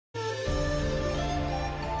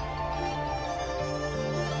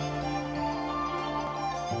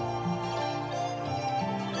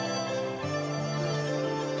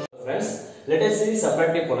Let us see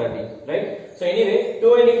subtractive polarity, right? So anyway,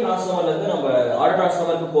 two winding transformer la irundhu நம்ம auto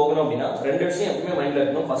transformer க்கு போகணும் அப்படினா ரெண்டு விஷயம் எப்பவுமே மைண்ட்ல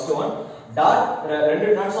இருக்கணும். First one, டாட் ரெண்டு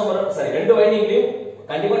டிரான்ஸ்ஃபார்மர் ரெண்டு வைண்டிங்லயும்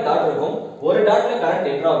கண்டிப்பா டாட் இருக்கும். ஒரு டாட்ல கரண்ட்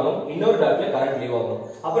என்டர் ஆகும், இன்னொரு டாட்ல கரண்ட் லீவ் ஆகும்.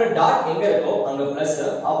 அப்புறம் டாட் எங்க இருக்கோ அங்க பிளஸ்,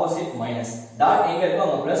 ஆப்போசிட் மைனஸ். டாட் எங்க இருக்கோ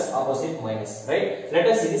அங்க plus, opposite minus, right? Let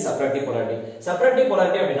us see the subtractive polarity. Subtractive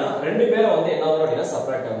polarity அப்படினா ரெண்டு பேரும் வந்து என்ன ஆகும் அப்படினா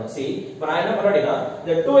சப்ட்ராக்ட் ஆகும். See, இப்போ நான் என்ன பண்றேன் அப்படினா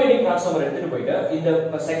இந்த two winding transformer எடுத்துட்டு போயிட்டு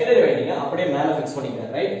இந்த செகண்டரி வைண்டிங்க அப்படியே மேல ஃபிக்ஸ்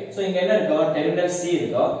பண்ணிக்கிறேன், ரைட்? சோ இங்க என்ன இருக்கு? டெர்மினல் C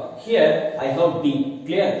இருக்கு. Here I have D.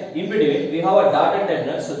 Clear? In between we have a dotted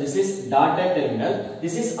terminal. So this is dotted terminal.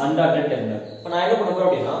 This is undotted terminal. இப்போ நான் என்ன பண்ணப் போறேன்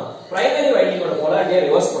அப்படினா பிரைமரி வைண்டிங்கோட போலாரிட்டியை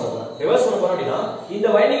ரிவர்ஸ் பண்ணப் போறேன். ரிவர்ஸ் பண்ணப் போறேன் அப்படினா இந்த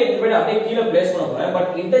வைண்டிங் எடுத்து போய் அப்படியே கீழ பிளேஸ் பண்ணப் போறேன்.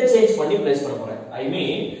 பட் இன்டர்சேஞ்ச் பண்ணி பிளேஸ் பண்ணப் போறேன். I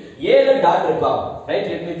mean A ல டாட் இருக்கா,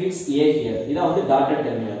 right? Let me fix A here. இதான் வந்து dotted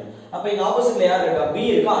terminal. அப்ப இங்க ஆப்போசிட்ல யார் இருக்கா? B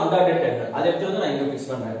இருக்கா, undotted terminal. அதை எடுத்து வந்து நான் இங்க ஃபிக்ஸ்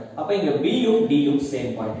பண்றேன். அப்ப இங்க B யும் D யும்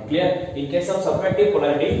same point. Clear? In case of subtractive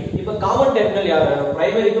polarity, இப்ப காமன் டெர்மினல் யார்?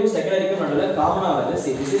 பிரைமரிக்கும் செகண்டரிக்கும் நடுவுல காமனா வருது.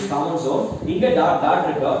 See, this is common zone. இங்க டாட்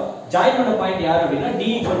இருக்கா. ஜாயின் பண்ண பாயிண்ட் யார் அப்படினா D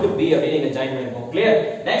 = B அப்படி நீங்க ஜாயின் பண்ணிருக்கோம். Clear?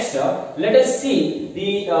 Next, let us see the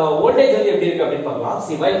voltage வந்து எப்படி இருக்கு அப்படி பார்க்கலாம்.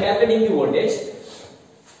 See, while calculating the voltage,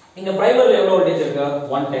 இங்க பிரைமரில எவ்வளவு வோல்டேஜ் இருக்கு?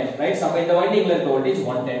 110, ரைட்? அப்ப இந்த வைண்டிங்ல இருக்க வோல்டேஜ்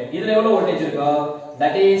 110. இதுல எவ்வளவு வோல்டேஜ் இருக்கு?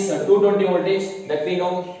 That is 220 voltage that we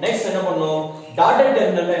know. Next என்ன பண்ணனும்? dotted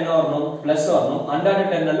terminalல என்ன வரணும்? பிளஸ் வரணும். undotted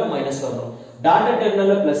terminalல மைனஸ் வரணும். dotted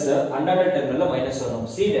terminalல பிளஸ், undotted terminalல மைனஸ் வரணும்.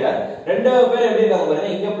 See there, ரெண்டு பேர் எப்படி இருக்காங்க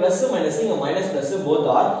பாருங்க. இங்க பிளஸ் மைனஸ், இங்க minus plus, both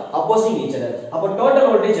are opposing each other. அப்ப total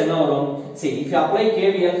voltage என்ன வரும்? See, if you apply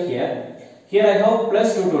KVL here I have plus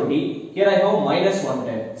 220, here I have minus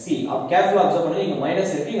 110. See, अब careful observe பண்ணுங்க. இங்க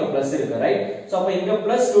மைனஸ் இருக்கு, இங்க பிளஸ் இருக்கு, ரைட்? சோ அப்ப இங்க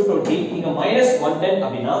plus 220, இங்க minus 110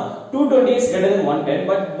 அப்படினா 220 is greater than 110,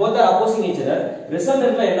 but both are opposing each other.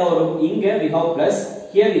 Resultantல என்ன வரும்? இங்க we have plus,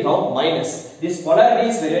 here we have minus. This polarity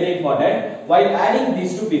is very important. While adding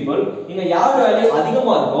these two people, இங்க யார் வேல்யூ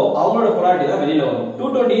அதிகமா இருக்கோ அவங்களோட polarity தான் வெளியில வரும்.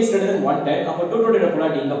 220 is greater than 110. அப்ப 220 ஓட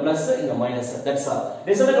polarity இங்க plus, இங்க minus. That's all.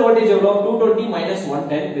 Resultant voltage எவ்வளவு? 220 minus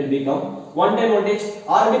 110 will become 110 voltage.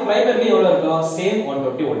 Already பிரைமரில எவ்வளவு இருக்கு? Same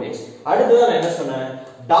 120 voltage. அடுத்து நான் என்ன சொன்னேன்?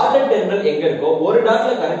 dotted terminal எங்க இருக்கோ ஒரு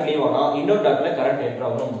டாட்ல கரண்ட் லீவ் ஆனா இன்னொரு டாட்ல கரண்ட் என்டர்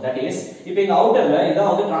ஆகும். That is, இப்போ இங்க அவுட்டர்ல இதான்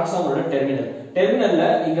வந்து டிரான்ஸ்ஃபார்மரோட டெர்மினல். டெர்மினல்ல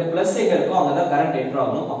இங்க பிளஸ் எங்க இருக்கோ அங்க தான் கரண்ட் என்டர்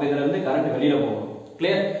ஆகும். அப்ப இதுல இருந்து கரண்ட் வெளியில போகும்.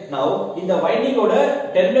 கிளியர்? Now இந்த வைண்டிங்கோட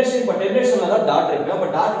டெர்மினேஷன்ல தான் டாட் இருக்கு. அப்ப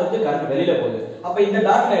டாட்ல இருந்து கரண்ட் வெளியில போகுது. அப்ப இந்த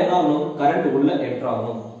டாட்ல என்ன ஆகும்? கரண்ட் உள்ள என்டர்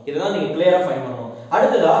ஆகும். இததான் நீங்க கிளியரா ஃபைண்ட் பண்ணணும்.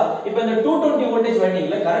 அடுத்ததா இப்போ இந்த 220 வோல்டேஜ்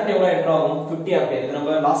வைண்டிங்ல கரண்ட் எவ்வளவு என்டர் ஆகும்? 50 ஆம்பியர். இது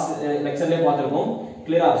நம்ம லாஸ்ட் லெக்சர்லயே பார்த்திருக்கோம்.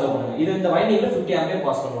 கிளியரா அப்சர்வ் பண்ணுங்க. இது இந்த வைண்டிங்ல 50 ஆம்பியர்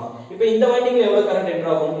பாஸ் பண்ணலாம். இப்போ இந்த வைண்டிங்ல எவ்வளவு கரண்ட்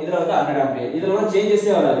என்டர் ஆகும்? இதுல வந்து 100 ஆம்பியர். இதெல்லாம்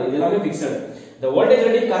சேஞ்சஸே வராது. இது எல்லாமே fixed. The voltage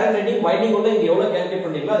rating, current rating, winding உள்ள இங்க எவ்வளவு கால்குலேட்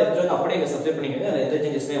பண்றீங்களோ அதை எடுத்து வந்து அப்படியே இங்க சப்ஸ்டிட்யூட் பண்ணிக்கங்க. அது எந்த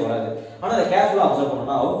சேஞ்சஸ்மே வராது. ஆனா அதை கேர்ஃபுல்லா அப்சர்வ் பண்ணனும்.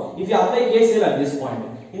 Now, if you apply KCL at this point,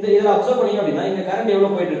 இதுல அப்சர்வ் பண்ணீங்க அப்படினா இங்க கரண்ட்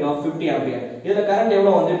எவ்வளவு போயிட்டு இருக்கு? 50 ஆம்பியர். இதுல கரண்ட்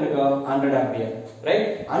எவ்வளவு வந்துட்டு இருக்கு? 100 ஆம்பியர். ரைட்?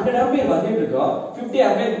 100 ஆம்பியர் வந்துட்டு இருக்கு. 50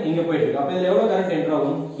 ஆம்பியர் இங்க போயிட்டு இருக்கு. அப்ப இதுல எவ்வளவு கரண்ட் என்டர்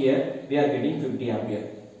ஆகும்? Here we are getting 50 ampere.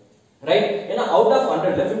 Right? ஏனா அவுட் ஆஃப்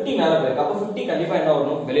 100ல 50 மேல போயிருக்கு. அப்ப 50 கண்டிப்பா என்ன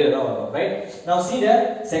வரணும்? வெளியில தான் வரணும். Right? Now see there,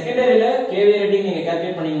 செகண்டரியில KVA rating நீங்க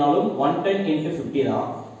கால்குலேட் பண்ணீங்கனாலும் 110 into 50 தான்.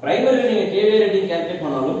 பிரைமரியில நீங்க KVA rating கால்குலேட்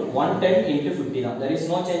பண்ணாலும் 110 into 50 தான். There is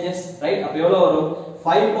no changes. Right? அப்ப எவ்வளவு வரும்?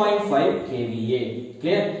 5.5 kVA.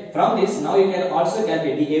 Clear? From this, now you can also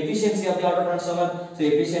calculate the efficiency of the auto transformer. So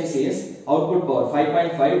efficiency is output power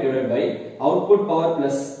 5.5 divided by output power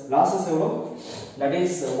plus losses எவ்வளவு? That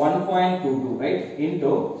is 1.22, right? Into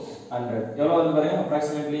 100. எவ்வளவு வந்து பாருங்க?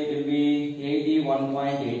 Approximately it will be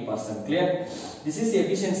 81.8%. Clear? This is the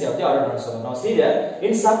efficiency of the auto transformer. Now see there,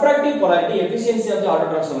 in subtractive polarity, efficiency of the auto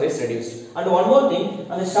transformer is reduced. And one more thing,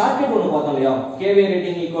 அந்த shortcut ஒன்னு பார்த்தோம் இல்லையா? KVA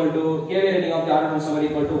rating of the auto transformer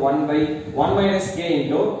equal to 1 by 1 minus k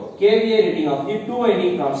into KVA rating of the two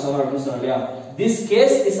winding transformer அப்படின்னு சொன்னோம் இல்லையா? This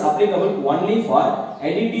case is applicable only for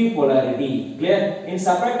additive polarity. Clear? In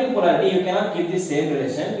subtractive polarity, you cannot keep the same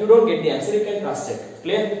relation. You don't get the answer. You can cross check.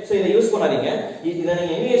 Clear? So இதை use பண்ணாதீங்க. இதை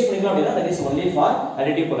நீங்க எங்க use பண்ணிக்கலாம் அப்படினா that is only for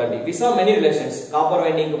additive polarity. We saw many relations. Copper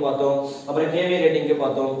winding க்கு பார்த்தோம், அப்புறம் KVA rating க்கு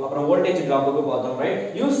பார்த்தோம், அப்புறம் voltage drop க்கு பார்த்தோம், right?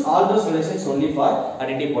 Use all those relations only for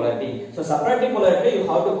additive polarity. So subtractive polarity you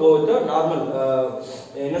have to go with the normal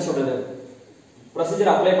என்ன சொல்றது? procedure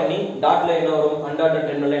apply பண்ணி டாட்ல என்ன வரும், undotted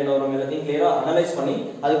terminalல என்ன வரும் எல்லாத்தையும் கிளியரா அனலைஸ் பண்ணி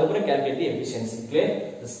அதுக்கு அப்புறம் calculate the efficiency. Clear?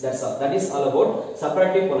 That's all. That is all about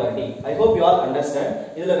subtractive polarity. I hope you all understand.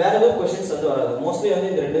 இதுல வேற ஏதாவது क्वेश्चंस வந்து வராது. மோஸ்ட்லி வந்து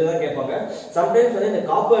இந்த ரெண்டு தான் கேட்பாங்க. Sometimes வந்து இந்த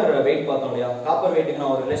காப்பர் weight பார்த்தோம் இல்லையா? காப்பர் weighட்டுக்கு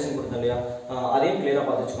நான் ஒரு ரிலேஷன் கொடுத்தேன் இல்லையா? அதையும் கிளியரா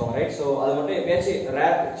பார்த்துச்சுக்கோங்க, ரைட்? சோ அது மட்டும் எப்பயாச்சும்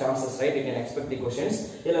rare chances, right? You can expect the questions.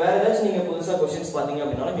 இதுல வேற ஏதாச்சும் நீங்க புதுசா क्वेश्चंस பாத்தீங்க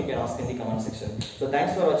அப்படினா you can ask in the comment section. So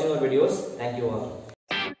thanks for watching our videos. Thank you all.